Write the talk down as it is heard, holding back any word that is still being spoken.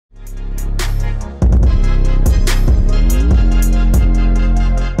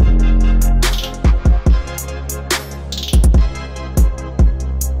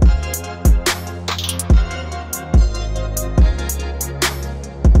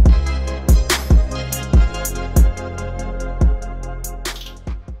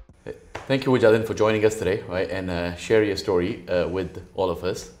Thank you, Vujadin, for joining us today, right, and share your story with all of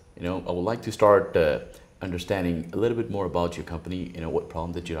us. I would like to start understanding a little bit more about your company. What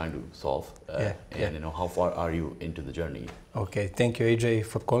problem that you're trying to solve, and how far are you into the journey? Okay, thank you, AJ,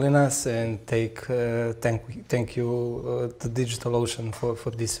 for calling us, and thank you to DigitalOcean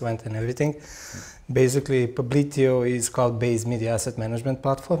for this event and everything. Basically, Publitio is cloud-based media asset management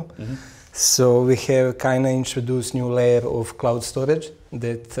platform. So we have kind of introduced new layer of cloud storage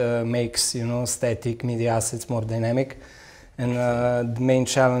that makes static media assets more dynamic. And the main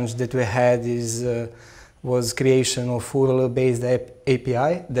challenge that we had was creation of URL-based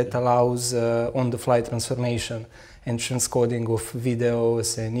API that allows on-the-fly transformation and transcoding of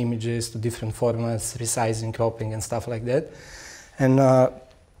videos and images to different formats, resizing, cropping, and stuff like that. And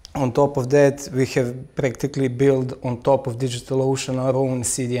on top of that, we have practically built on top of DigitalOcean our own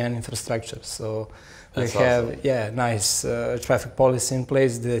CDN infrastructure. So we have nice traffic policy in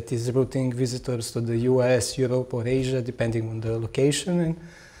place that is routing visitors to the US, Europe, or Asia, depending on the location. And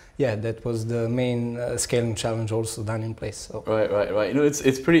that was the main scaling challenge also done in place. So. Right.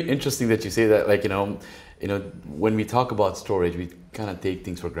 It's pretty interesting that you say that. When we talk about storage, we kind of take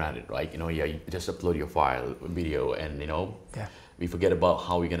things for granted, right? You just upload your file, video, and we forget about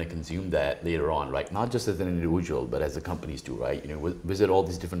how we're going to consume that later on, right? Not just as an individual, but as the companies do, right? Visit all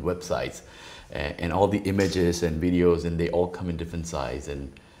these different websites and all the images and videos, and they all come in different size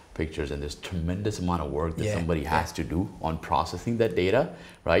and pictures, and there's tremendous amount of work that somebody has to do on processing that data,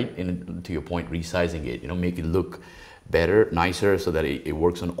 right? And to your point, resizing it, make it look better, nicer, so that it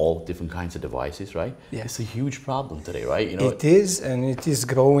works on all different kinds of devices, right? It's a huge problem today, right? It is, and it is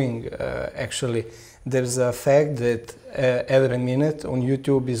growing, actually. There's a fact that every minute on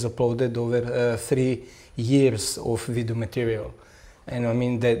YouTube is uploaded over 3 years of video material. And I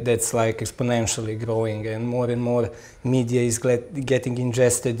mean, that's like exponentially growing, and more media is getting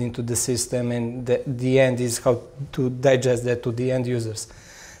ingested into the system, and the end is how to digest that to the end users.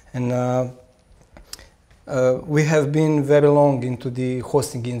 And we have been very long into the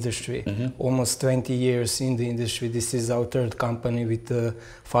hosting industry, almost 20 years in the industry. This is our third company with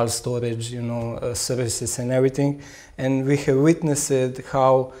file storage, services and everything. And we have witnessed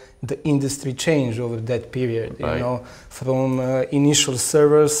how the industry changed over that period, from initial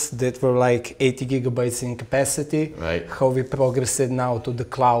servers that were like 80 gigabytes in capacity, how we progressed now to the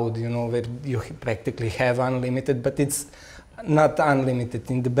cloud, where you practically have unlimited, but it's not unlimited.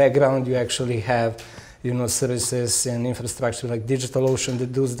 In the background, you actually have services and infrastructure like DigitalOcean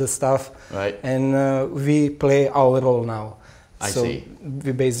that does the stuff, and we play our role now. I see.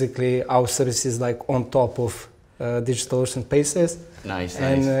 We basically, our service is like on top of DigitalOcean spaces. Nice.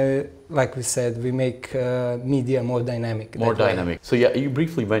 And like we said, we make media more dynamic. More dynamic. So you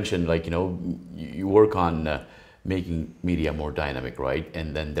briefly mentioned you work on making media more dynamic, right?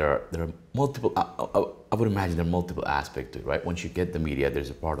 And then there are multiple. I would imagine there are multiple aspects to it, right? Once you get the media,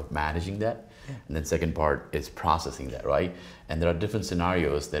 there's a part of managing that. And then second part is processing that, right? And there are different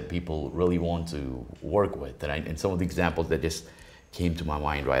scenarios that people really want to work with. And some of the examples that just came to my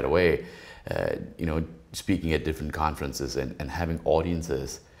mind right away, speaking at different conferences and having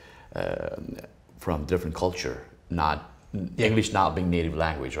audiences from different culture, English not being native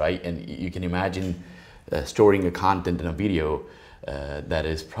language, right? And you can imagine storing a content in a video that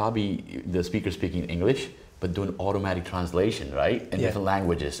is probably the speaker speaking English, but doing automatic translation, right? In different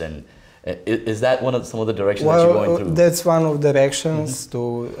languages. And is that some of the directions that you're going through? That's one of the directions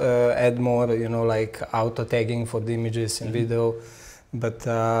to add more, like auto tagging for the images and video. But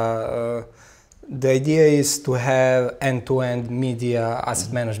the idea is to have end-to-end media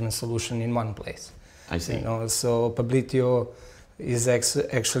asset management solution in one place. I see. So Publitio is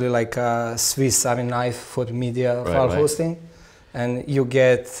actually like a Swiss Army knife for media file hosting, and you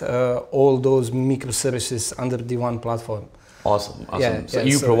get all those microservices under the one platform. Awesome. So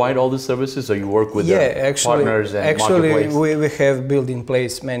you provide all the services, or you work with partners and marketplace? Actually, we have built in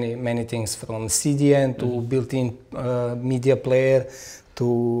place many things, from CDN to built-in media player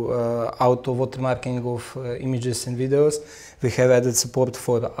to auto watermarking of images and videos. We have added support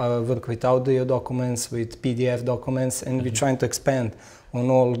for work with audio documents, with PDF documents, and we're trying to expand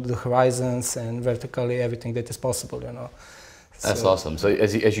on all the horizons and vertically everything that is possible, That's awesome. So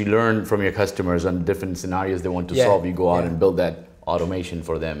as you learn from your customers on different scenarios they want to solve, you go out and build that automation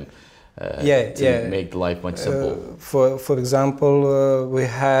for them to make life much simpler. For example, we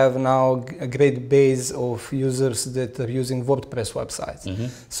have now a great base of users that are using WordPress websites.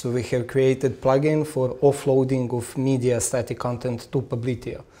 So we have created plugin for offloading of media static content to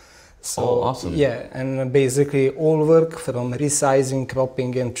Publitio. So awesome. yeah, and basically all work from resizing,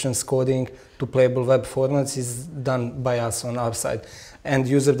 cropping, and transcoding to playable web formats is done by us on our side. And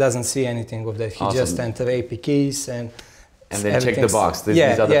user doesn't see anything of that. He just enter AP keys and then check the box.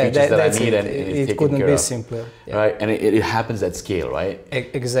 These are the features that I need, and it's it couldn't taken care be of. simpler. Yeah. Right, and it happens at scale, right?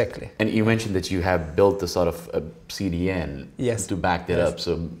 Exactly. And you mentioned that you have built a sort of a CDN to back that up.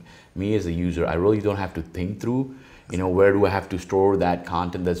 So me as a user, I really don't have to think through, where do I have to store that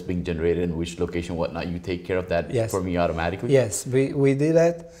content that's being generated in which location, whatnot. You take care of that for me automatically? Yes, we did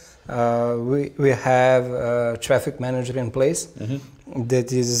that. We have a traffic manager in place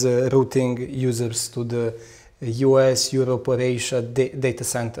that is routing users to the US, Europe, or Asia data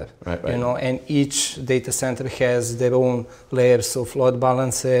center. Right. And each data center has their own layers of load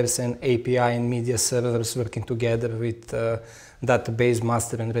balancers and API and media servers working together with database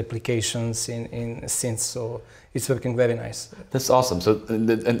master and replications in synth. So it's working very nice. That's awesome. So,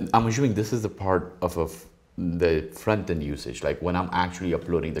 and I'm assuming this is the part of the front-end usage, like when I'm actually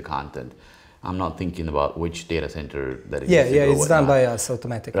uploading the content. I'm not thinking about which data center that it is. Yeah, it's done by us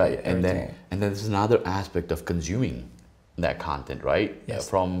automatically. Right, and then there's another aspect of consuming that content, right? Yes.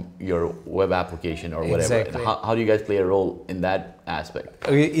 From your web application or whatever. Exactly. And how do you guys play a role in that aspect?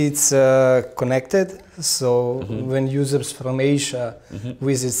 It's connected, so when users from Asia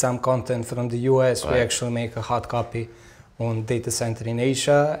visit some content from the US, we actually make a hard copy on data center in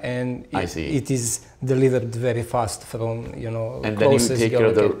Asia, and it is delivered very fast from and then you take care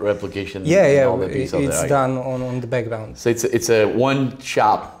of the replication. Yeah, all the pieces it's there, right? done on the background. So it's a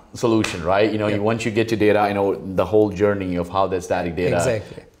one-shop solution, right? Once you get your data, the whole journey of how that static data,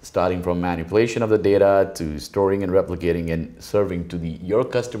 starting from manipulation of the data to storing and replicating and serving to your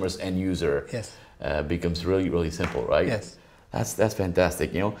customers and user, becomes really, really simple, right? Yes. That's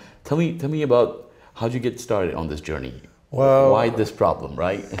fantastic. Tell me about how'd you get started on this journey? Well, why this problem,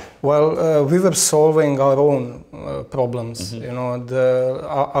 right? Well, we were solving our own problems.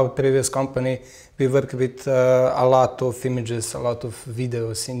 Our previous company, we worked with a lot of images, a lot of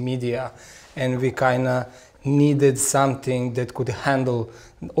videos in media, and we kind of needed something that could handle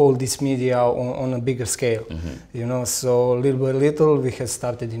all this media on a bigger scale. So little by little we have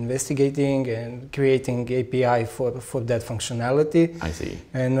started investigating and creating API for that functionality. I see.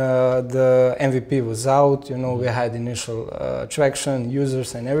 And the MVP was out. We had initial traction,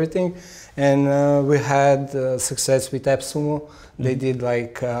 users and everything, and we had success with AppSumo. They did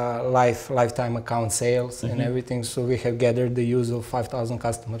like lifetime account sales and everything, so we have gathered the use of 5,000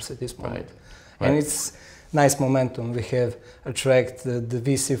 customers at this point. Right. And it's nice momentum. We have attracted the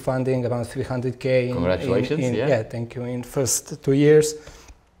VC funding around 300K. Congratulations! Thank you. In first 2 years,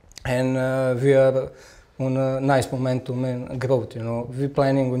 and we are on a nice momentum and growth. We're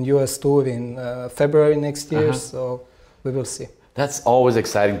planning on US tour in February next year, so we will see. That's always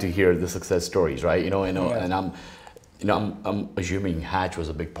exciting to hear the success stories, right? And I'm assuming Hatch was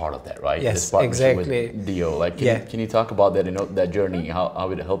a big part of that, right? Yes, this partnership exactly. With Dio, like, can you talk about that? That journey,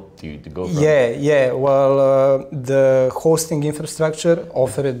 how it helped you to go from? Well, the hosting infrastructure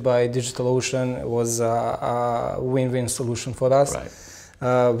offered by DigitalOcean was a win-win solution for us. Right.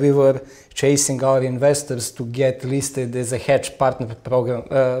 We were chasing our investors to get listed as a Hatch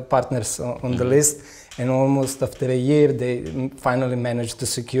partners on the list. And almost after a year, they finally managed to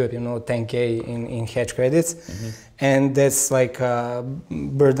secure, 10K in Hatch credits, and that's like a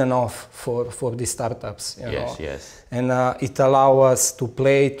burden off for the startups. Yes. And it allows us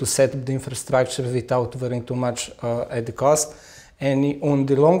to set up the infrastructure without worrying too much at the cost. And on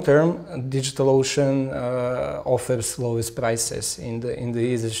the long term, DigitalOcean offers lowest prices in the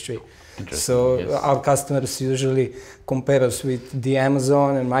industry. So our customers usually compare us with the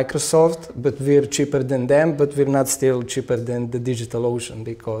Amazon and Microsoft, but we're cheaper than them, but we're not still cheaper than the DigitalOcean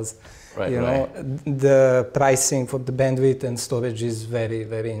because the pricing for the bandwidth and storage is very,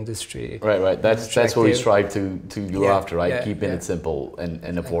 very industry. Right. That's what we strive to go after, right? Keeping it simple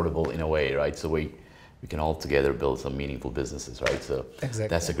and affordable in a way, right? So we can all together build some meaningful businesses, right? So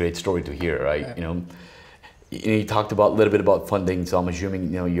that's a great story to hear, right? You talked a little bit about funding, so I'm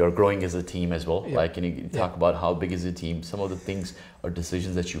assuming you're growing as a team as well. Like, can you talk about how big is the team? Some of the things or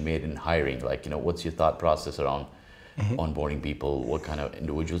decisions that you made in hiring, like what's your thought process around onboarding people? What kind of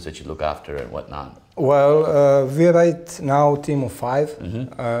individuals that you look after and whatnot? Well, we're right now a team of 5,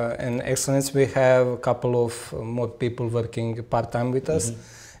 and Excellence we have a couple of more people working part-time with us,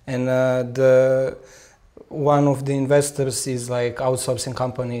 and one of the investors is like outsourcing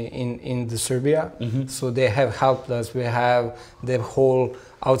company in the Serbia, so they have helped us. We have their whole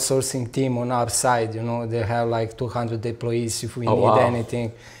outsourcing team on our side. They have like 200 employees. If we need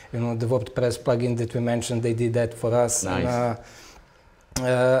anything, the WordPress plugin that we mentioned, they did that for us. Nice.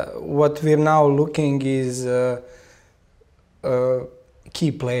 What we're now looking is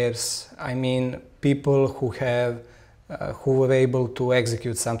key players. I mean, people who were able to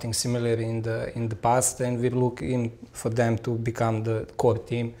execute something similar in the past, and we're looking for them to become the core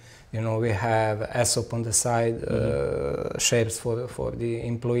team. You know, we have ESOP on the side, shares for the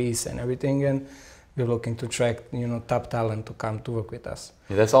employees and everything, and we're looking to attract, you know, top talent to come to work with us.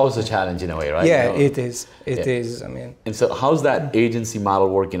 Yeah, that's always a challenge in a way, right? Yeah, you know? it is. It is. I mean. And so, how's that agency model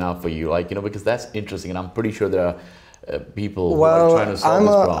working out for you? Like, you know, because that's interesting, and I'm pretty sure there are people who are trying to solve this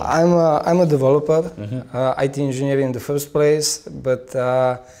problem. I'm a developer, IT engineer in the first place, but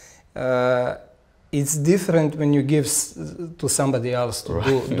it's different when you give to somebody else to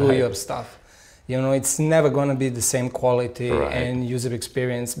do your stuff. You know, it's never going to be the same quality and user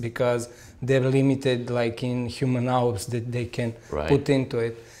experience because they're limited, like in human hours that they can put into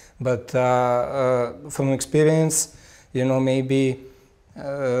it. But from experience, you know, maybe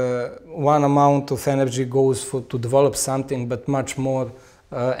one amount of energy goes to develop something, but much more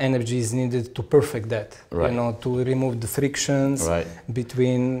energy is needed to perfect that, you know, to remove the frictions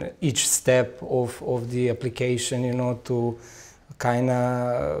between each step of the application, you know, to kind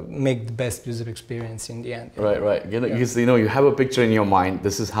of make the best user experience in the end. Right. Because, you know, you have a picture in your mind,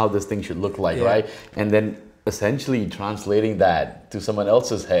 this is how this thing should look like, right? And then essentially translating that to someone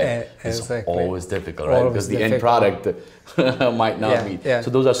else's head is always difficult, right? Because the end product might not be. So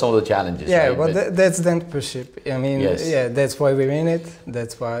those are some of the challenges. Yeah, but that's the entrepreneurship. I mean, that's why we're in it.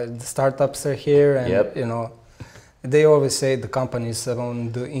 That's why the startups are here, and you know, they always say the companies are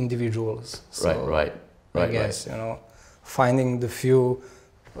on the individuals. So right. I guess you know, finding the few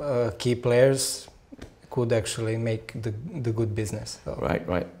key players could actually make the good business. So.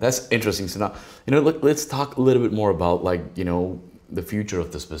 Right. That's interesting. So now, you know, let's talk a little bit more about, like, you know, the future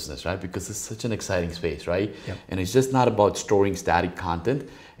of this business, right? Because it's such an exciting space, right? And it's just not about storing static content.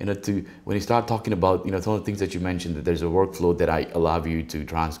 You know, when you start talking about, you know, some of the things that you mentioned, that there's a workflow that I allow you to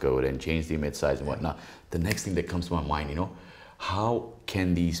transcode and change the image size and whatnot. The next thing that comes to my mind, you know, how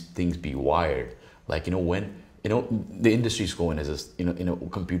can these things be wired? Like, you know, when, you know, the industry is going as a, you know, in a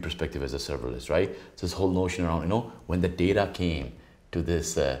compute perspective as a serverless, right? So this whole notion around, you know, when the data came to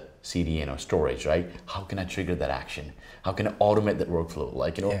this CDN or storage, right? How can I trigger that action? How can I automate that workflow?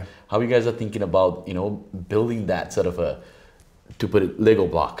 Like, you know, how you guys are thinking about, you know, building that sort of to put it, Lego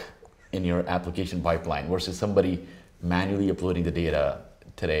block in your application pipeline versus somebody manually uploading the data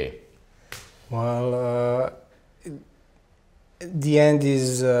today? Well, the end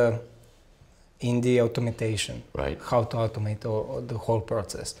is in the automation, how to automate the whole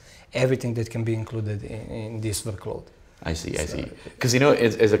process, everything that can be included in this workload. I see. Because, you know,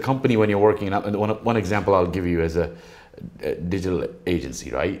 as a company, when you're working, and one example I'll give you as a digital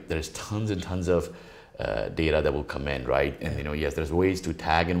agency, right? There's tons and tons of data that will come in, right? And, you know, yes, there's ways to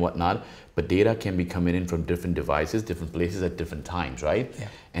tag and whatnot, but data can be coming in from different devices, different places at different times, right?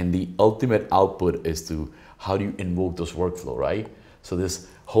 And the ultimate output is to how do you invoke those workflow, right? So this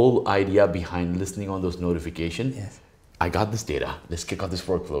whole idea behind listening on those notifications, I got this data, let's kick off this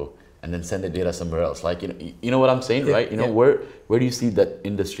workflow and then send the data somewhere else. Like, you know what I'm saying, right? You know, where do you see that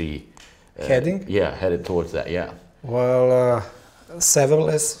industry heading? Headed towards that, Well,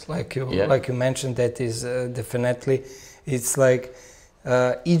 serverless, like you mentioned, that is definitely, it's like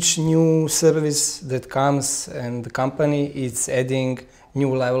each new service that comes and the company, it's adding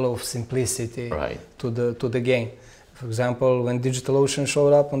new level of simplicity to the game. For example, when DigitalOcean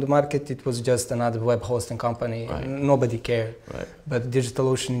showed up on the market, it was just another web hosting company. Nobody cared. But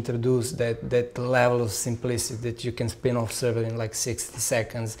DigitalOcean introduced that level of simplicity that you can spin off server in like 60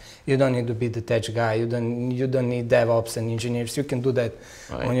 seconds. You don't need to be the tech guy. You don't need DevOps and engineers. You can do that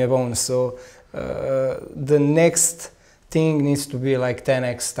on your own. So the next thing needs to be like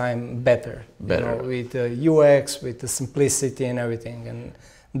 10x time better. You know, with the UX, with the simplicity and everything. And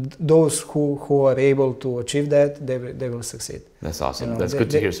those who are able to achieve that, they will succeed. That's awesome. You know, that's good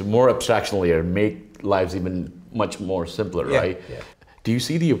to hear. So more abstraction layer, make lives even much more simpler, right? Do you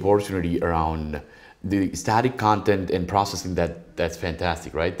see the opportunity around the static content and processing that's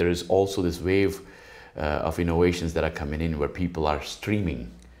fantastic, right? There is also this wave of innovations that are coming in where people are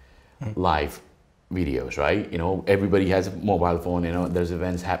streaming live videos, right? You know, everybody has a mobile phone, you know, there's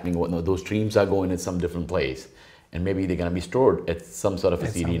events happening, whatnot. Those streams are going at some different place. And maybe they're going to be stored at some sort of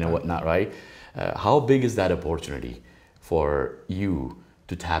a CD and whatnot, right? How big is that opportunity for you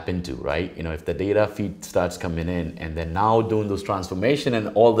to tap into, right? You know, if the data feed starts coming in and then now doing those transformation and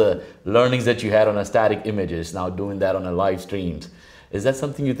all the learnings that you had on a static images, now doing that on a live streams, Is that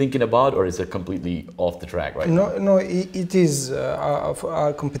something you're thinking about, or is it completely off the track right No, now? no, it is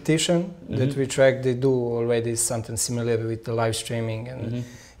our competition that we track. They do already something similar with the live streaming, and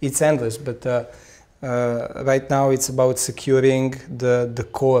it's endless. But right now it's about securing the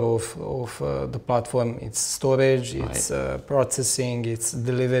core of the platform. It's storage, it's processing, it's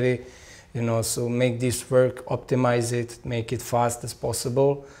delivery. You know, so make this work, optimize it, make it fast as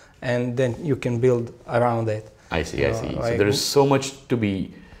possible, and then you can build around it. I see, I see. Like, so there's so much to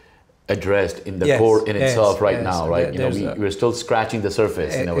be addressed in the core in itself right now, right? We're still scratching the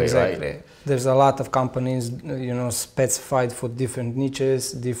surface in a way, exactly. right? There's a lot of companies, you know, specified for different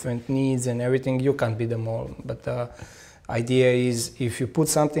niches, different needs and everything. You can't beat them all. But the idea is if you put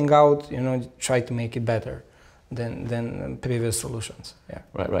something out, you know, try to make it better than previous solutions. Yeah.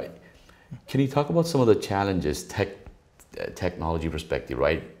 Right, right. Can you talk about some of the challenges, technology perspective,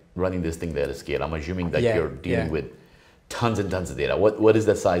 right? Running this thing at a scale. I'm assuming that you're dealing with tons and tons of data. What is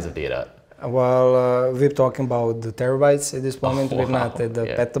the size of data? Well, we're talking about the terabytes at this moment. We're not at the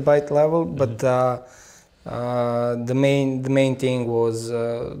petabyte level, but the main thing was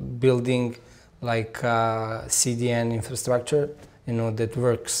building like CDN infrastructure, you know, that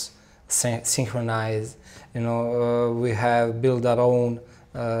works synchronized. You know, we have built our own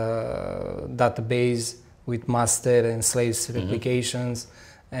database with master and slaves replications,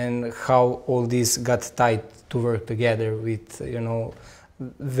 and how all this got tied to work together with, you know,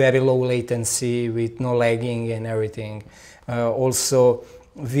 very low latency, with no lagging and everything. Also,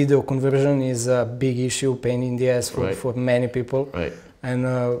 video conversion is a big issue, pain in the ass for many people. Right.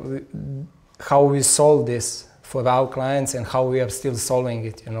 And how we solve this for our clients and how we are still solving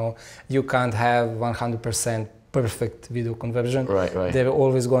it, you know. You can't have 100% perfect video conversion. Right, right. There are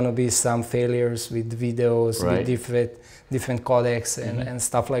always going to be some failures with videos, with different codecs and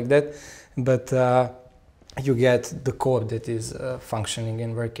stuff like that. But you get the code that is functioning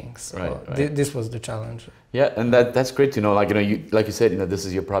and working. So this was the challenge. Yeah, and that's great to know. Like, you know, like you said, you know, this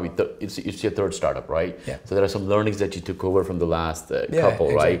is your probably it's your third startup, right? Yeah. So there are some learnings that you took over from the last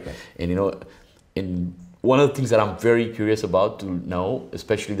couple, right? And you know, in one of the things that I'm very curious about to know,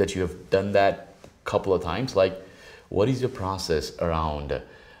 especially that you have done that couple of times, like, what is your process around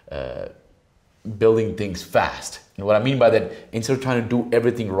building things fast? And what I mean by that, instead of trying to do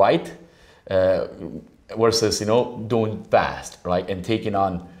everything right, versus, you know, doing fast, right, and taking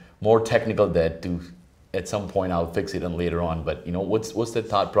on more technical debt to, at some point I'll fix it and later on. But you know, what's the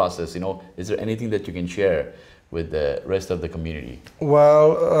thought process? You know, is there anything that you can share with the rest of the community?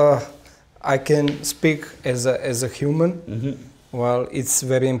 Well, I can speak as a human. Well, it's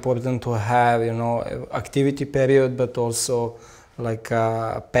very important to have, you know, activity period, but also like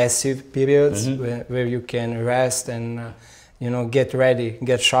passive periods where you can rest and you know, get ready,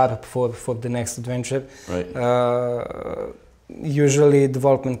 get sharp for the next adventure. Right. Usually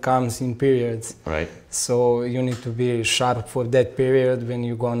development comes in periods. Right. So you need to be sharp for that period when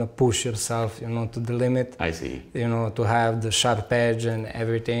you're gonna push yourself, you know, to the limit. I see. You know, to have the sharp edge and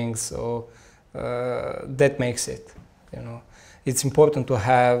everything. So that makes it, you know. It's important to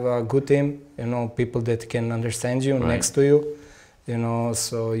have a good team, you know, people that can understand you next to you, you know,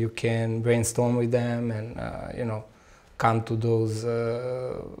 so you can brainstorm with them and, you know, come to those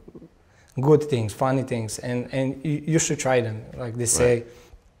good things, funny things, and you should try them. Like they say,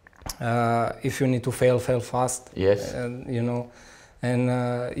 if you need to fail fast. Yes. You know,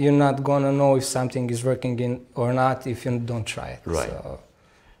 and you're not gonna know if something is working or not if you don't try it. Right.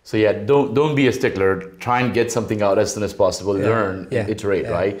 So yeah, don't be a stickler. Try and get something out as soon as possible. Learn, iterate,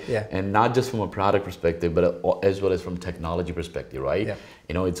 right? Yeah. And not just from a product perspective, but as well as from technology perspective, right? Yeah.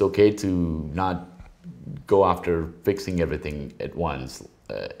 You know, it's okay to not go after fixing everything at once,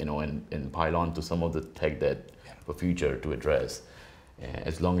 you know, and pile on to some of the tech debt for future to address.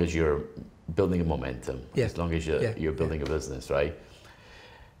 As long as you're building a momentum, as long as you're building a business, right?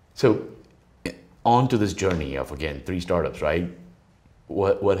 So on to this journey of, again, 3 startups, right?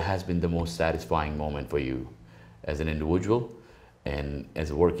 What has been the most satisfying moment for you as an individual and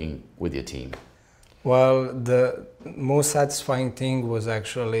as working with your team? Well, the most satisfying thing was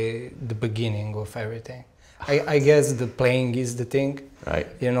actually the beginning of everything. I guess the playing is the thing. Right.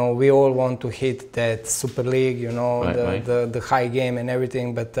 You know, we all want to hit that Super League, you know, the high game and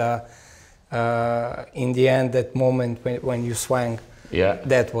everything, but in the end, that moment when you swang,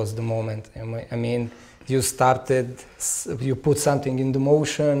 that was the moment. I mean, you started, you put something in the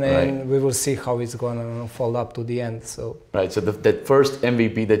motion, and we will see how it's gonna fold up to the end. So so that first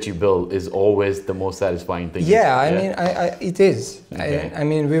MVP that you build is always the most satisfying thing. Yeah, I mean, it is. Okay. I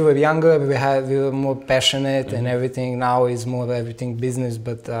mean, we were younger, we were more passionate and everything. Now is more everything business,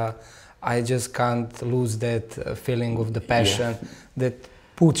 but I just can't lose that feeling of the passion that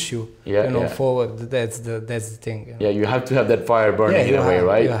puts you, forward. That's the thing. Yeah, you have to have that fire burning in a way,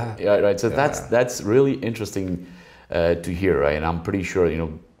 right? Yeah, right. So that's really interesting to hear, right? And I'm pretty sure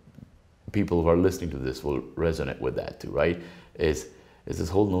people who are listening to this will resonate with that too, right? Is this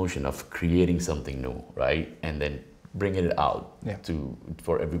whole notion of creating something new, right? And then bringing it out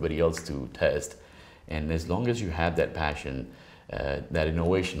for everybody else to test. And as long as you have that passion, that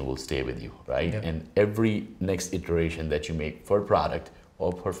innovation will stay with you, right? Yeah. And every next iteration that you make for a product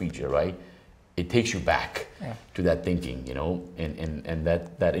or per feature, right? It takes you back to that thinking, and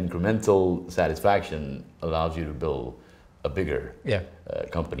that incremental satisfaction allows you to build a bigger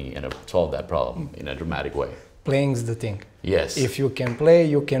company and solve that problem in a dramatic way. Playing's the thing. Yes. If you can play,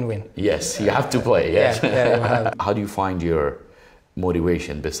 you can win. Yes, you have to play. Yes. Yeah, you have. How do you find your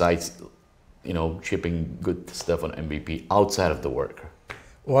motivation besides, shipping good stuff on MVP outside of the work?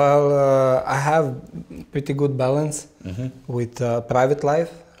 Well, I have pretty good balance with private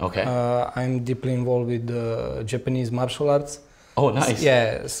life. Okay. I'm deeply involved with Japanese martial arts. Oh, nice.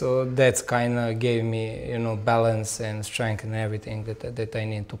 Yeah, so that's kind of gave me, balance and strength and everything that I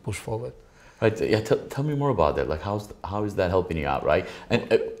need to push forward. Right. Yeah. Tell me more about that. Like, how is that helping you out, right? And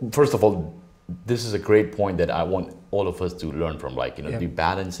first of all, this is a great point that I want all of us to learn from. Like, the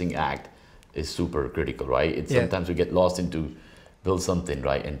balancing act is super critical, right? Sometimes we get lost into build something,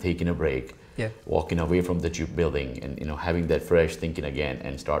 right, and taking a break, walking away from the building, and having that fresh thinking again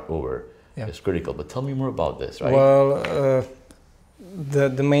and start over is critical. But tell me more about this, right? Well,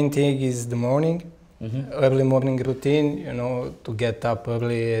 the main thing is the morning. Early morning routine, to get up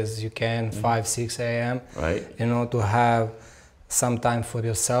early as you can, 5, 6 a.m. Right. To have some time for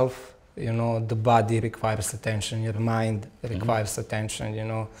yourself. The body requires attention, your mind requires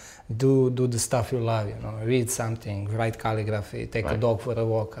attention, do the stuff you love, read something, write calligraphy, take a dog for a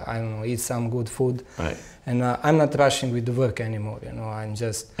walk, I don't know, eat some good food. Right. And I'm not rushing with the work anymore, I'm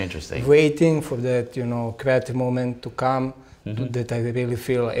just waiting for that, creative moment to come. That I really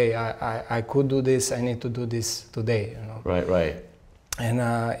feel, hey, I could do this, I need to do this today, Right. And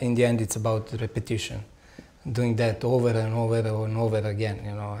in the end, it's about repetition, doing that over and over and over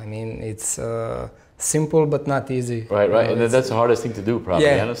again, I mean, it's simple but not easy. Right. And that's the hardest thing to do,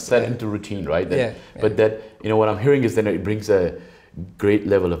 probably, set into routine, right? But that, what I'm hearing is that it brings a great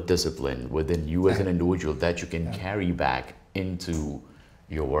level of discipline within you as an individual that you can carry back into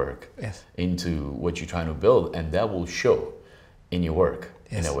your work, into what you're trying to build, and that will show in your work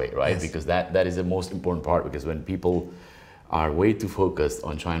in a way, right? Because that is the most important part, because when people are way too focused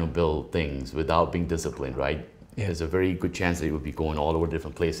on trying to build things without being disciplined, right? There's a very good chance that you will be going all over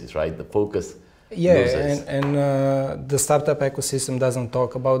different places, right? The focus loses. And the startup ecosystem doesn't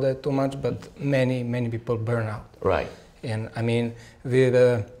talk about that too much, but many people burn out. Right. And I mean,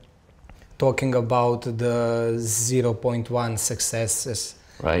 we're talking about the 0.1 successes.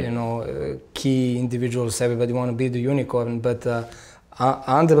 Right. Key individuals, everybody want to be the unicorn, but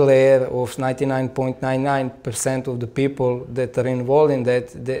underlayer of 99.99% of the people that are involved in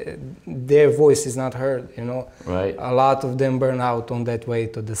that, their voice is not heard, Right. A lot of them burn out on that way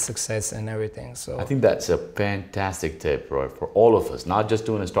to the success and everything. So I think that's a fantastic tip, right, for all of us, not just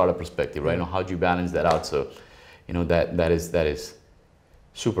doing a startup perspective, right? How do you balance that out? So, that is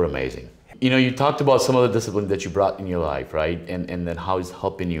super amazing. You talked about some of the discipline that you brought in your life, right? And then how it's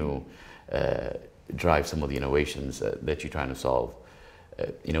helping you drive some of the innovations that you're trying to solve.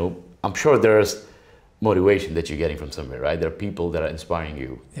 I'm sure there's motivation that you're getting from somewhere, right? There are people that are inspiring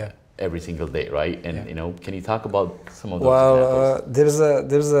you every single day, right? And, can you talk about some of those examples?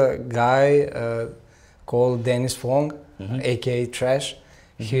 There's a guy called Dennis Fong, aka Trash.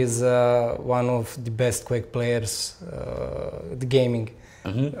 He's one of the best Quake players, the gaming.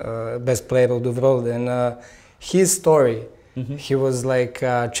 Best player of the world, and his story, he was like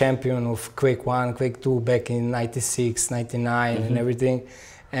champion of Quake 1, Quake 2 back in 96, 99 and everything,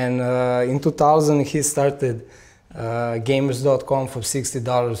 and in 2000 he started gamers.com for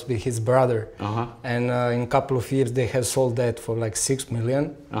 $60 with his brother, and in a couple of years they have sold that for like 6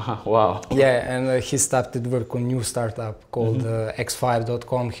 million. Wow. Yeah, and he started work on new startup called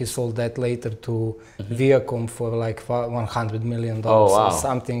x5.com. He sold that later to Viacom for like $100 million or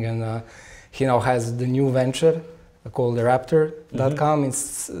something, and he now has the new venture called Raptor.com.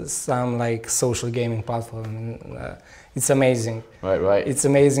 It's some like social gaming platform. And, it's amazing. Right. It's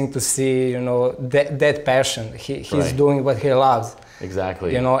amazing to see, that passion. He's doing what he loves.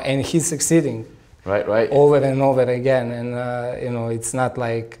 Exactly. And he's succeeding. Right. Over and over again. And, it's not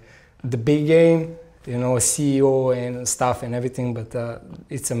like the big game, CEO and stuff and everything, but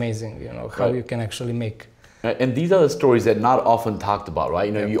it's amazing, how you can actually make. And these are the stories that not often talked about,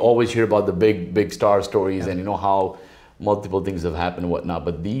 right? You always hear about the big star stories and how multiple things have happened and whatnot,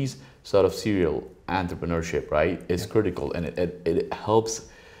 but these sort of serial entrepreneurship, right, is critical, and it helps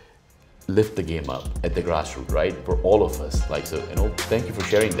lift the game up at the grassroots, right, for all of us. Like, so, you know, thank you for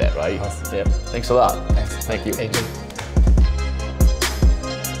sharing that, right? Awesome. Yeah, thanks a lot. Thanks. Thank you. AJ.